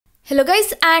Hello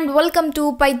guys and welcome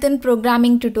to Python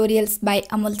programming tutorials by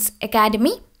Amul's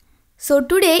Academy. So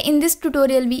today in this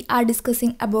tutorial we are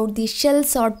discussing about the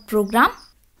Shellsort program.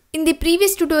 In the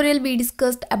previous tutorial we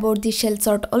discussed about the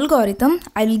Shellsort algorithm.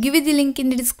 I will give you the link in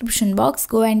the description box.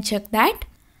 Go and check that.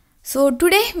 So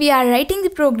today we are writing the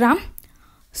program.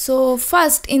 So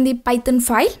first in the Python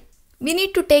file we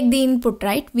need to take the input,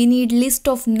 right? We need list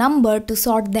of number to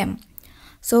sort them.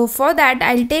 So for that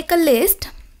I'll take a list.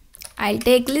 I'll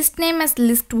take list name as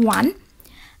list1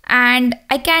 and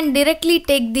I can directly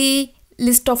take the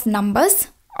list of numbers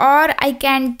or I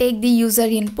can take the user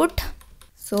input.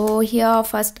 So here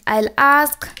first I'll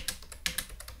ask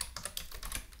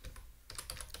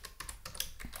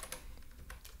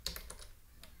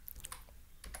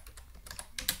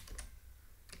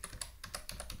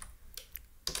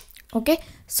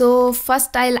so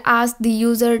first I'll ask the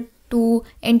user to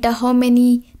enter how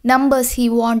many numbers he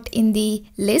want in the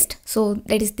list, so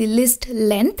that is the list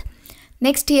length.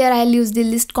 Next here I'll use the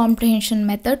list comprehension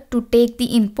method to take the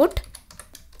input,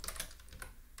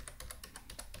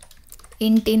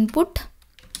 int input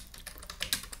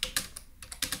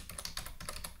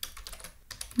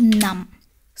num.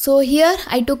 So here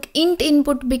I took int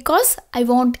input because I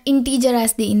want integer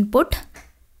as the input.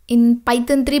 In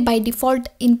Python 3 by default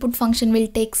input function will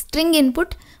take string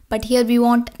input, but here we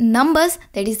want numbers,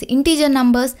 that is integer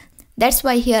numbers. That's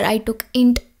why here I took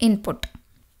int input.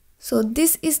 So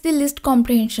this is the list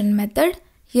comprehension method.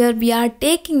 Here we are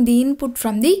taking the input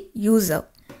from the user.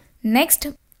 Next,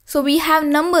 so we have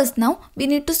numbers now, we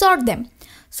need to sort them.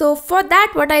 So for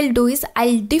that what I'll do is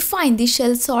I'll define the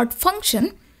Shellsort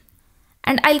function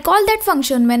and I'll call that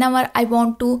function whenever I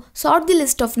want to sort the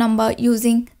list of number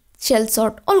using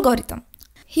Shellsort algorithm.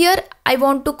 Here I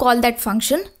want to call that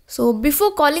function. So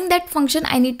before calling that function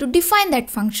I need to define that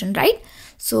function, right?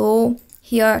 So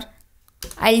here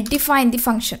I'll define the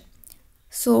function.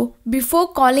 So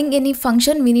before calling any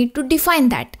function we need to define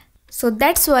that. So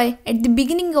that's why at the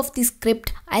beginning of the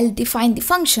script I'll define the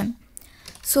function.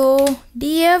 So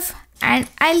df and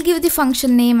I'll give the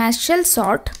function name as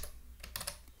Shellsort.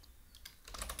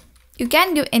 You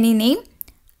can give any name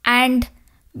and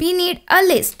we need a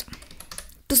list.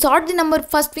 To sort the number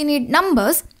first we need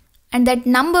numbers and that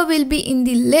number will be in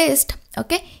the list.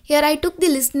 Here I took the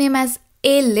list name as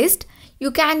a list.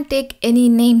 You can take any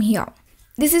name here.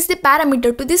 This is the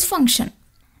parameter to this function.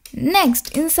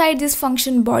 Next inside this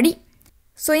function body.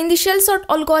 So in the Shellsort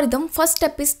algorithm first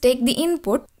step is take the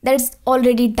input, that's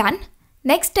already done.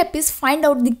 Next step is find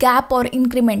out the gap or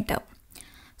incrementer.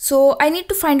 So I need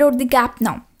to find out the gap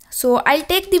now. So I'll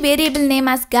take the variable name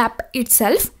as gap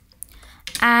itself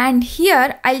and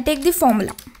here I'll take the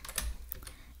formula.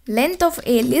 Length of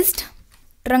a list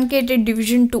truncated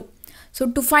division 2. So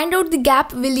to find out the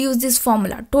gap we'll use this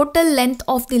formula, total length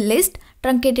of the list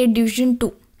truncated division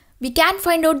 2. We can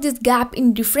find out this gap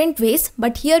in different ways,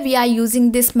 but here we are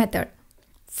using this method.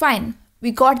 Fine,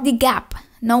 we got the gap.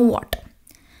 Now what?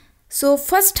 So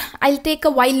first I'll take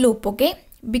a while loop,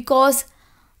 because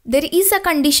there is a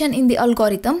condition in the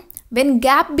algorithm. When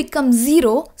gap becomes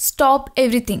 0, stop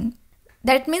everything.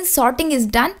 That means sorting is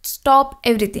done, stop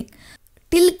everything.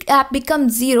 Till gap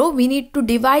becomes 0, we need to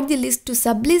divide the list to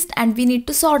sublist and we need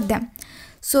to sort them.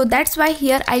 So that's why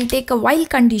here I'll take a while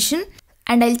condition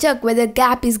and I'll check whether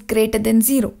gap is greater than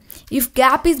 0. If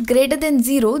gap is greater than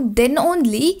 0, then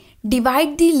only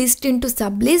divide the list into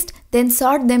sublist, then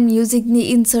sort them using the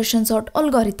insertion sort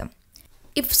algorithm.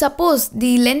 If suppose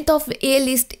the length of a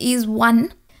list is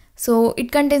 1, so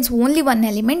it contains only one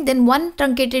element, then 1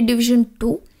 truncated division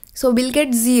 2, so we'll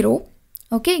get 0.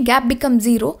 Gap becomes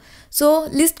 0. So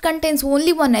list contains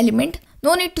only one element,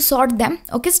 no need to sort them.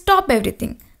 Stop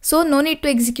everything. So no need to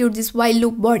execute this while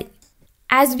loop body.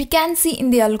 As we can see in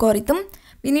the algorithm,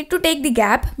 we need to take the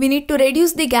gap, we need to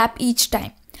reduce the gap each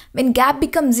time. When gap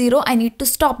becomes 0, I need to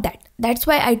stop that. That's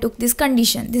why I took this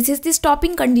condition. This is the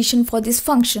stopping condition for this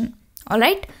function.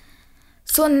 Alright.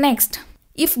 So next,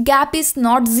 if gap is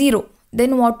not 0,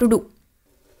 then what to do?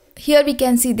 Here we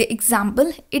can see the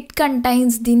example. It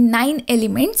contains the 9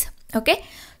 elements.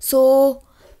 So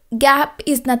gap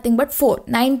is nothing but 4.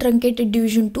 9 truncated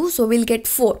division 2. So we'll get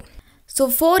 4. So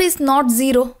 4 is not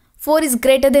 0. 4 is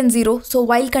greater than 0. So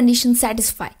while condition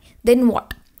satisfy. Then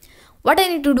what? What I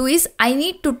need to do is I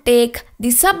need to take the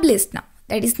sublist now.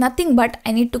 That is nothing but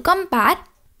I need to compare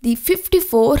the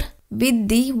 54 with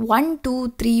the 1,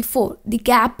 2, 3, 4. The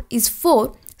gap is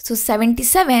 4. So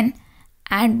 77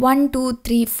 and 1, 2,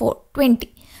 3, 4,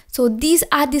 20. So these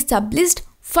are the sublist.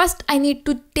 First I need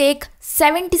to take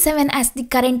 77 as the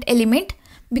current element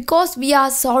because we are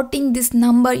sorting this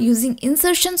number using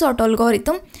insertion sort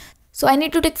algorithm. So I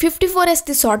need to take 54 as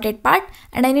the sorted part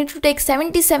and I need to take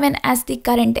 77 as the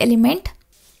current element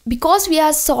because we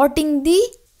are sorting the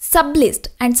sublist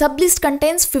and sublist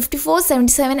contains 54,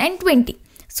 77 and 20.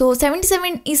 So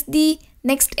 77 is the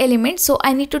next element, so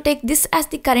I need to take this as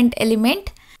the current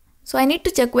element. So I need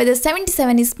to check whether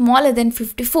 77 is smaller than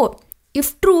 54.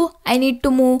 If true, I need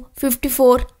to move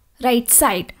 54 right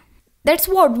side. That's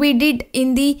what we did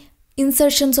in the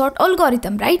insertion sort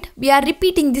algorithm, right? We are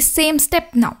repeating the same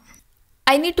step now.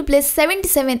 I need to place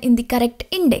 77 in the correct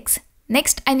index.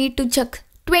 Next, I need to check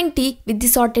 20 with the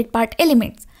sorted part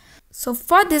elements. So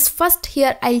for this, first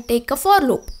here I'll take a for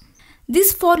loop.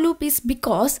 This for loop is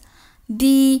because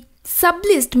the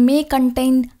sublist may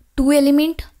contain 2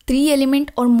 element, 3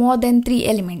 element or more than 3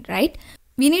 element, right?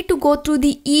 We need to go through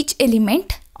the each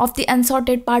element of the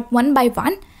unsorted part one by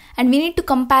one and we need to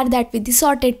compare that with the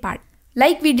sorted part.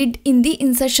 Like we did in the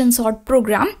insertion sort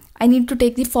program, I need to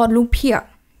take the for loop here.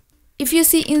 If you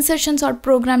see insertion sort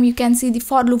program, you can see the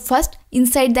for loop first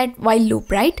inside that while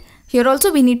loop, right? Here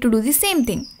also we need to do the same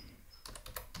thing.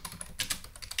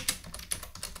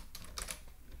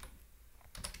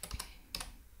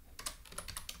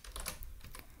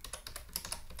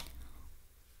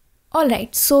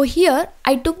 Alright, so here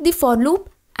I took the for loop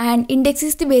and index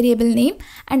is the variable name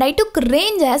and I took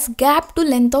range as gap to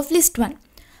length of list 1.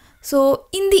 So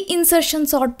in the insertion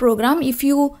sort program, if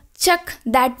you check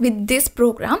that with this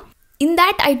program, in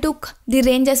that I took the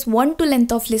range as 1 to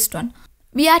length of list 1.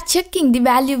 We are checking the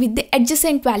value with the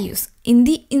adjacent values in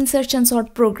the insertion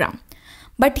sort program.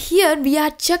 But here we are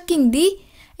checking the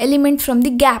element from the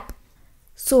gap.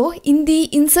 So in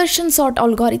the insertion sort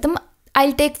algorithm,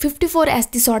 I'll take 54 as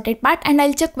the sorted part and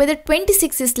I'll check whether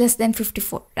 26 is less than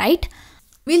 54, right?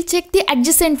 We'll check the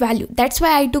adjacent value. That's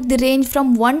why I took the range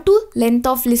from 1 to length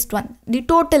of list 1, the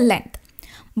total length.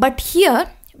 But here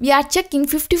we are checking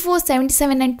 54,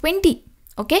 77 and 20.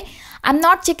 Okay, I'm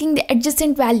not checking the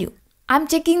adjacent value. I'm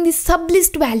checking the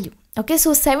sublist value. Okay,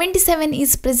 so 77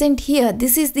 is present here.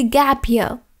 This is the gap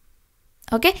here.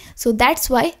 Okay, so that's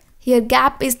why here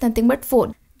gap is nothing but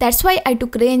 4. That's why I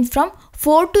took range from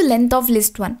 4 to length of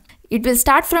list 1. It will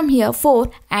start from here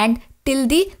 4 and till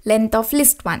the length of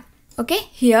list 1. Okay,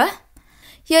 here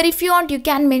if you want you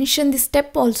can mention the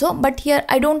step also, but here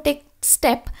I don't take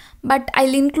step, but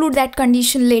I'll include that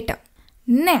condition later.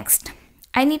 Next,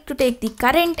 I need to take the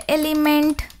current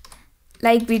element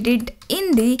like we did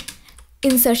in the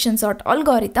insertion sort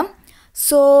algorithm.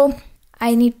 So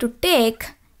I need to take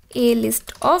a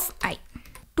list of I.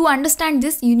 To understand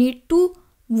this, you need to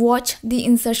watch the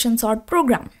insertion sort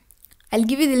program. I'll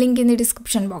give you the link in the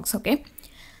description box, okay?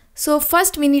 So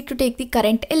first we need to take the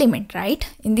current element, right,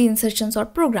 in the insertion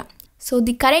sort program. So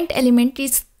the current element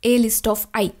is a list of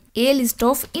I, a list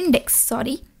of index,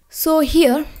 sorry. So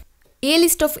here a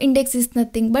list of index is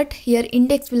nothing but here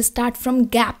index will start from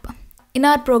gap. In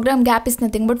our program gap is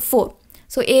nothing but 4.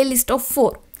 So a list of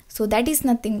 4. So that is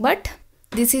nothing but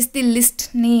this is the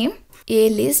list name a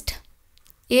list.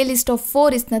 A list of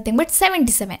 4 is nothing but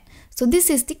 77. So this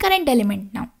is the current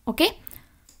element now. Okay.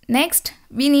 Next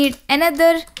we need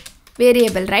another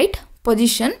variable, right?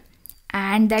 Position,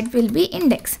 and that will be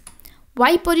index.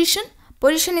 Why position?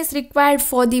 Position is required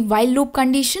for the while loop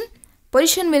condition.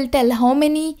 Position will tell how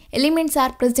many elements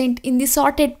are present in the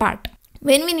sorted part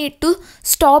when we need to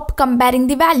stop comparing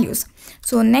the values.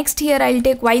 So next here I'll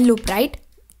take while loop, right,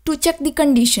 to check the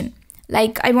condition.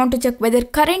 Like I want to check whether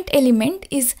current element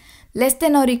is less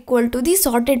than or equal to the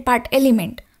sorted part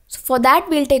element. So for that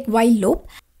we'll take while loop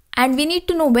and we need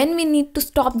to know when we need to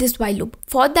stop this while loop.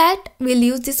 For that we'll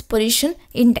use this position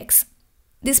index.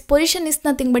 This position is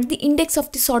nothing but the index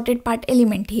of the sorted part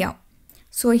element here.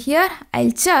 So here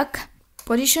I'll check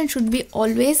position should be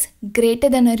always greater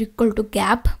than or equal to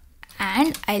gap,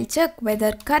 and I'll check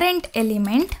whether current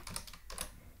element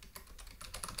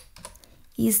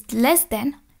is less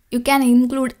than, you can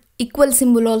include equal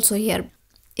symbol also here.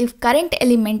 If current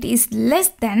element is less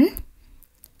than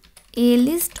a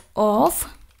list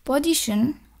of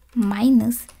position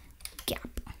minus gap.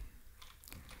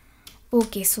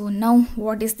 Okay, so now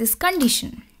what is this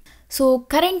condition? So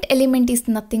current element is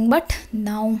nothing but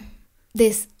now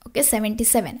this, okay,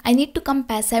 77. I need to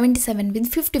compare 77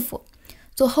 with 54.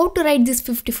 So how to write this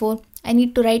 54? I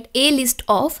need to write a list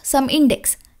of some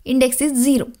index. Index is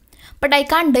 0. But I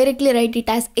can't directly write it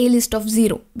as a list of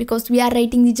 0 because we are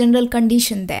writing the general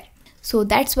condition there. So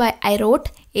that's why I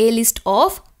wrote a list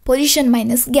of position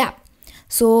minus gap.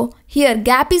 So here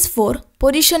gap is 4,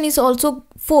 position is also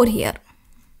 4 here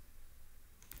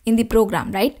in the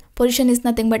program, right? Position is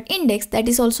nothing but index, that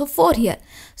is also 4 here.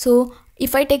 So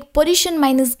if I take position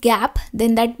minus gap,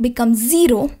 then that becomes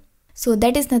 0. So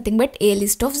that is nothing but a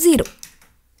list of 0.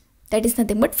 That is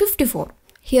nothing but 54.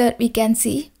 Here we can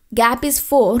see gap is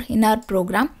 4 in our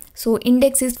program. So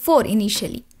index is 4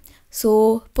 initially.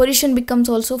 So position becomes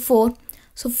also 4.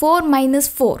 So 4 minus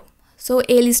 4. So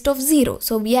a list of 0.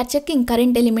 So we are checking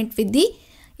current element with the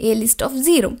a list of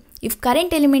 0. If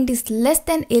current element is less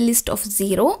than a list of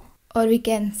 0, or we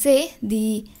can say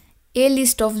the a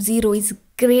list of 0 is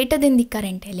greater than the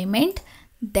current element,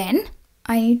 then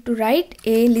I need to write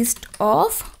a list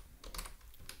of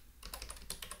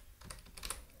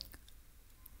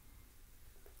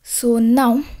so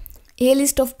now a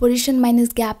list of position minus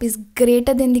gap is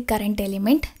greater than the current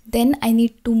element. Then I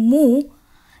need to move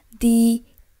the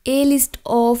a list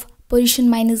of position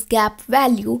minus gap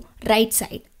value right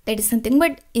side. That is nothing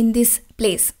but in this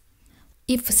place.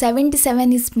 If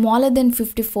 77 is smaller than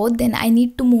 54, then I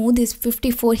need to move this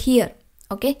 54 here,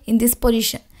 okay, in this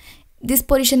position. This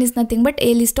position is nothing but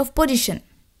a list of position.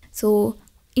 So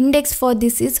index for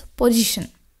this is position,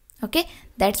 okay.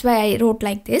 That's why I wrote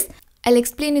like this. I'll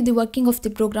explain you the working of the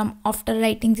program after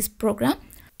writing this program.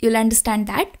 You'll understand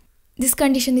that. This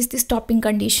condition is the stopping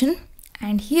condition,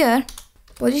 and here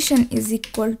position is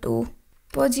equal to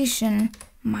position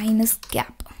minus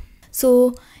gap.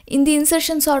 So in the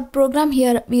insertion sort program,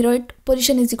 here we wrote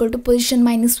position is equal to position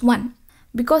minus 1,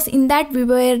 because in that we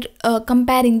were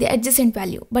comparing the adjacent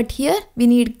value, but here we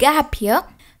need gap here,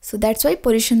 so that's why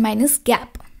position minus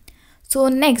gap. So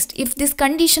next, if this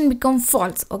condition becomes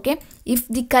false, okay, if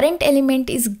the current element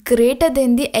is greater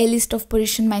than the a list of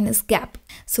position minus gap,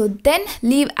 so then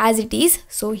leave as it is.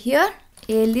 So here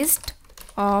a list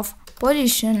of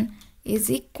position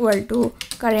is equal to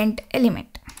current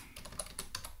element.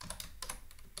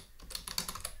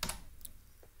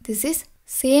 This is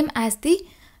same as the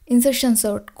insertion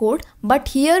sort code, but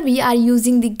here we are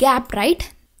using the gap,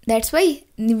 right? That's why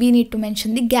we need to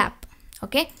mention the gap,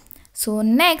 okay. So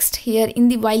next, here in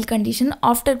the while condition,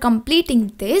 after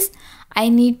completing this, I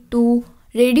need to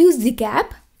reduce the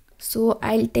gap. So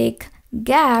I'll take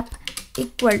gap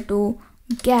equal to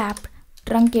gap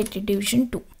truncated division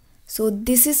 2. So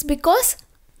this is because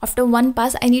after one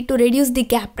pass I need to reduce the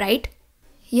gap, right?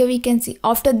 Here we can see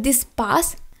after this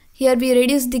pass, here we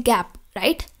reduce the gap,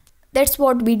 right? That's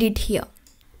what we did here.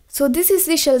 So this is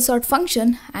the Shellsort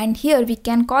function, and here we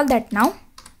can call that now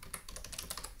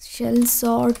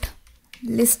Shellsort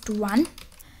list 1.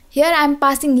 Here I am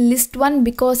passing list 1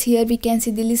 because here we can see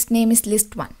the list name is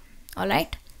list 1.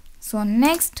 Alright. So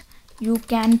next you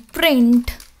can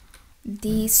print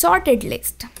the sorted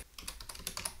list.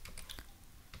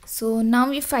 So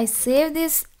now if I save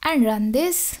this and run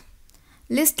this,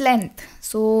 list length.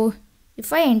 So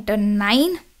if I enter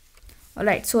 9,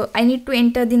 alright, so I need to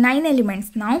enter the 9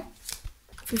 elements now.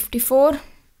 54.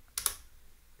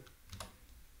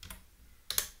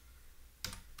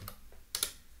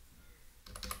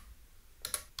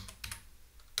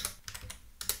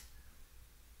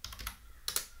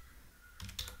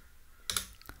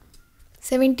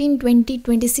 17, 20,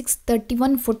 26,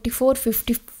 31, 44,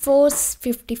 54,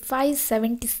 55,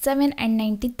 77 and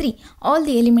 93. All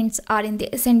the elements are in the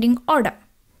ascending order,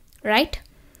 right?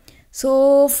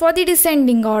 So for the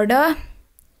descending order,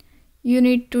 you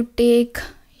need to take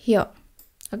here,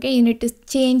 okay, you need to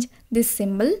change this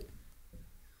symbol.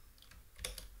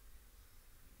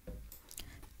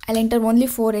 I'll enter only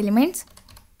 4 elements.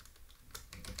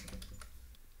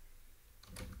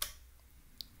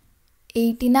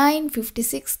 89,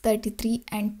 56, 33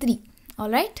 and 3.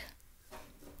 Alright.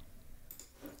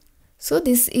 So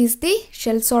this is the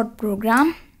Shellsort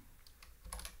program.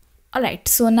 Alright,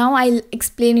 so now I'll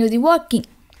explain you the working.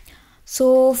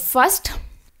 So first,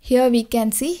 here we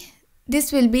can see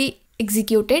this will be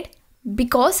executed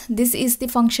because this is the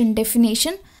function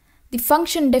definition. The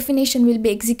function definition will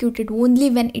be executed only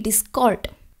when it is called.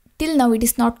 Till now it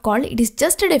is not called, it is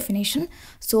just a definition.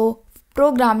 So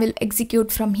program will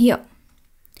execute from here.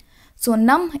 So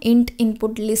num int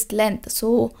input list length.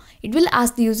 So it will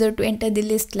ask the user to enter the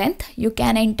list length. You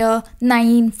can enter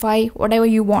 9, 5, whatever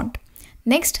you want.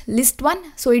 Next, list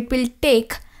 1. So it will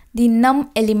take the num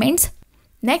elements.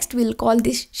 Next, we'll call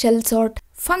this Shellsort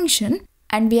function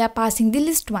and we are passing the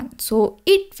list 1. So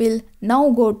it will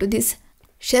now go to this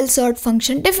Shellsort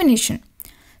function definition.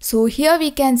 So here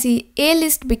we can see a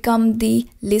list become the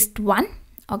list 1.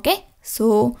 Okay.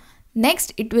 So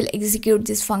next it will execute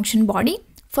this function body.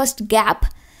 First gap,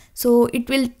 so it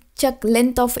will check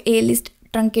length of a list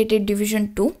truncated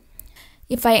division 2.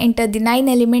 If I enter the 9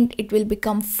 element, it will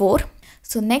become 4.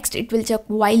 So next it will check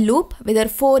while loop whether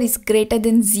 4 is greater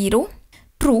than 0,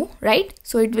 true, right?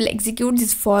 So it will execute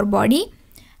this for body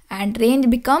and range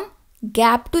become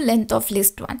gap to length of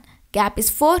list 1. gap is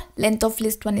 4, length of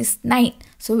list 1 is 9.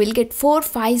 So we'll get 4,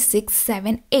 5, 6,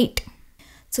 7, 8.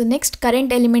 So next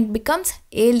current element becomes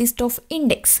a list of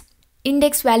index.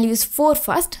 Index value is 4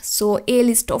 first, so a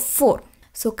list of 4.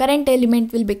 So current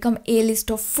element will become a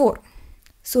list of 4.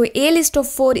 So a list of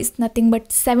 4 is nothing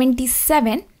but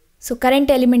 77. So current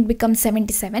element becomes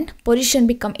 77. Position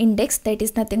become index, that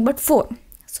is nothing but 4.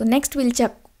 So next we'll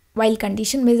check while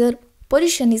condition whether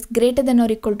position is greater than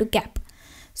or equal to gap.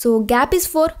 So gap is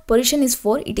 4, position is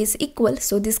 4, it is equal.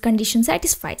 So this condition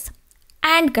satisfies.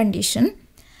 And condition,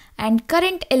 and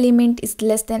current element is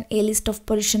less than a list of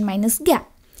position minus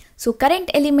gap. So current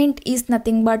element is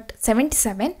nothing but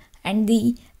 77 and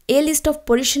the a list of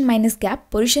position minus gap,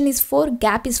 position is 4,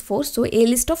 gap is 4, so a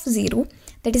list of 0,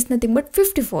 that is nothing but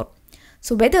 54.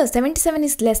 So whether 77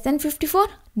 is less than 54?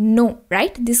 No,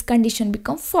 right? This condition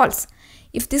becomes false.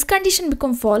 If this condition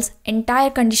becomes false, entire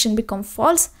condition becomes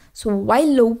false. So while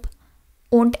loop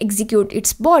won't execute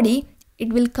its body,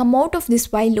 it will come out of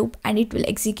this while loop and it will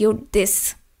execute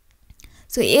this.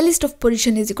 So a list of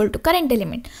position is equal to current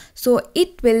element. So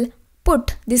it will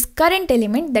put this current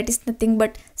element, that is nothing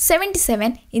but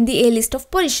 77, in the a list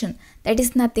of position, that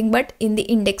is nothing but in the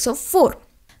index of 4.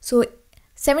 So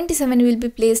 77 will be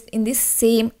placed in this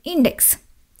same index.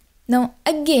 Now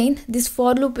again this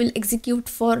for loop will execute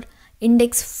for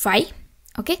index 5.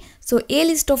 Okay, so a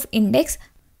list of index,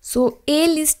 so a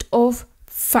list of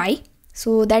 5,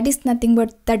 so that is nothing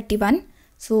but 31.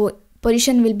 So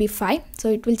position will be 5, so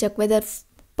it will check whether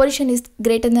position is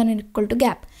greater than or equal to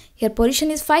gap. Here position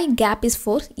is 5, gap is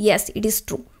 4, yes it is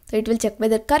true. So it will check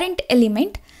whether current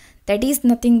element, that is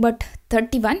nothing but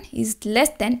 31, is less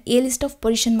than a list of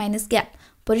position minus gap.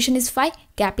 Position is 5,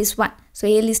 gap is 1, so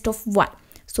a list of 1.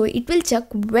 So it will check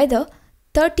whether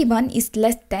 31 is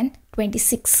less than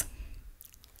 26.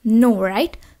 No,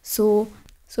 right? So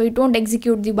it won't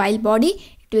execute the while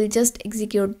body, it will just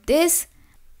execute this.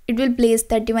 It will place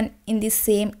 31 in the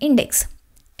same index.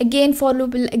 Again for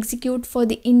loop will execute for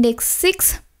the index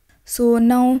 6. So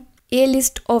now a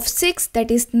list of 6,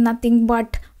 that is nothing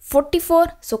but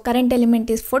 44. So current element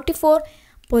is 44,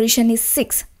 position is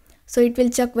 6. So it will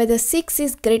check whether 6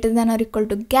 is greater than or equal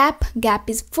to gap. Gap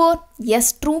is 4,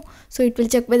 yes true. So it will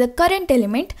check whether current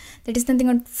element, that is nothing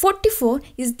but 44,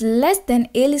 is less than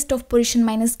a list of position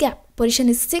minus gap. Position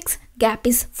is 6, gap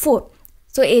is 4,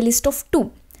 so a list of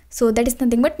 2. So that is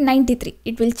nothing but 93.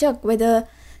 It will check whether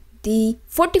the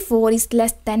 44 is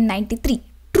less than 93.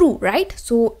 True, right?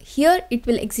 So here it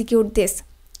will execute this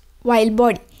while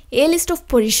body. A list of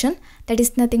position, that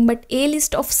is nothing but a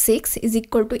list of 6 is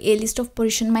equal to a list of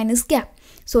position minus gap.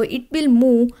 So it will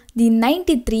move the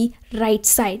 93 right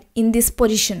side in this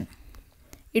position.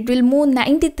 It will move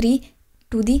 93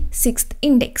 to the 6th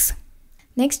index.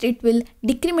 Next it will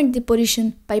decrement the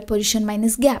position by position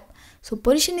minus gap. So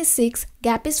position is 6,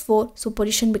 gap is 4, so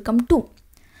position become 2.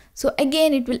 So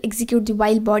again it will execute the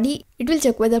while body. It will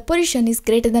check whether position is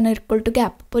greater than or equal to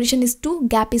gap. Position is 2,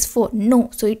 gap is 4.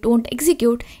 No, so it won't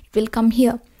execute. It will come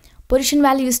here. Position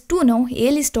value is 2 now,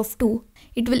 a list of 2.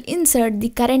 It will insert the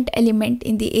current element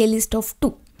in the a list of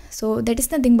 2. So that is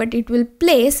nothing but it will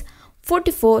place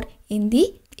 44 in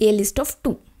the a list of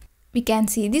 2. We can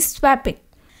see this swapping.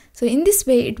 So in this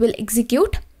way it will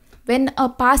execute. When a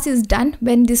pass is done,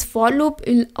 when this for loop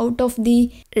will out of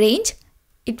the range,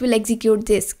 it will execute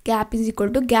this gap is equal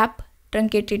to gap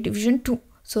truncated division 2.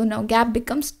 So now gap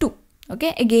becomes 2.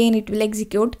 Okay, again it will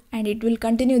execute and it will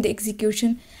continue the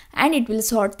execution and it will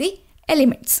sort the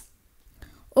elements.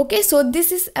 Okay, so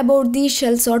this is about the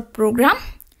Shellsort program.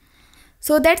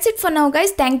 So that's it for now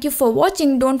guys. Thank you for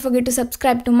watching. Don't forget to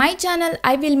subscribe to my channel.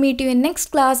 I will meet you in next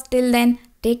class. Till then,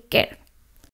 take care.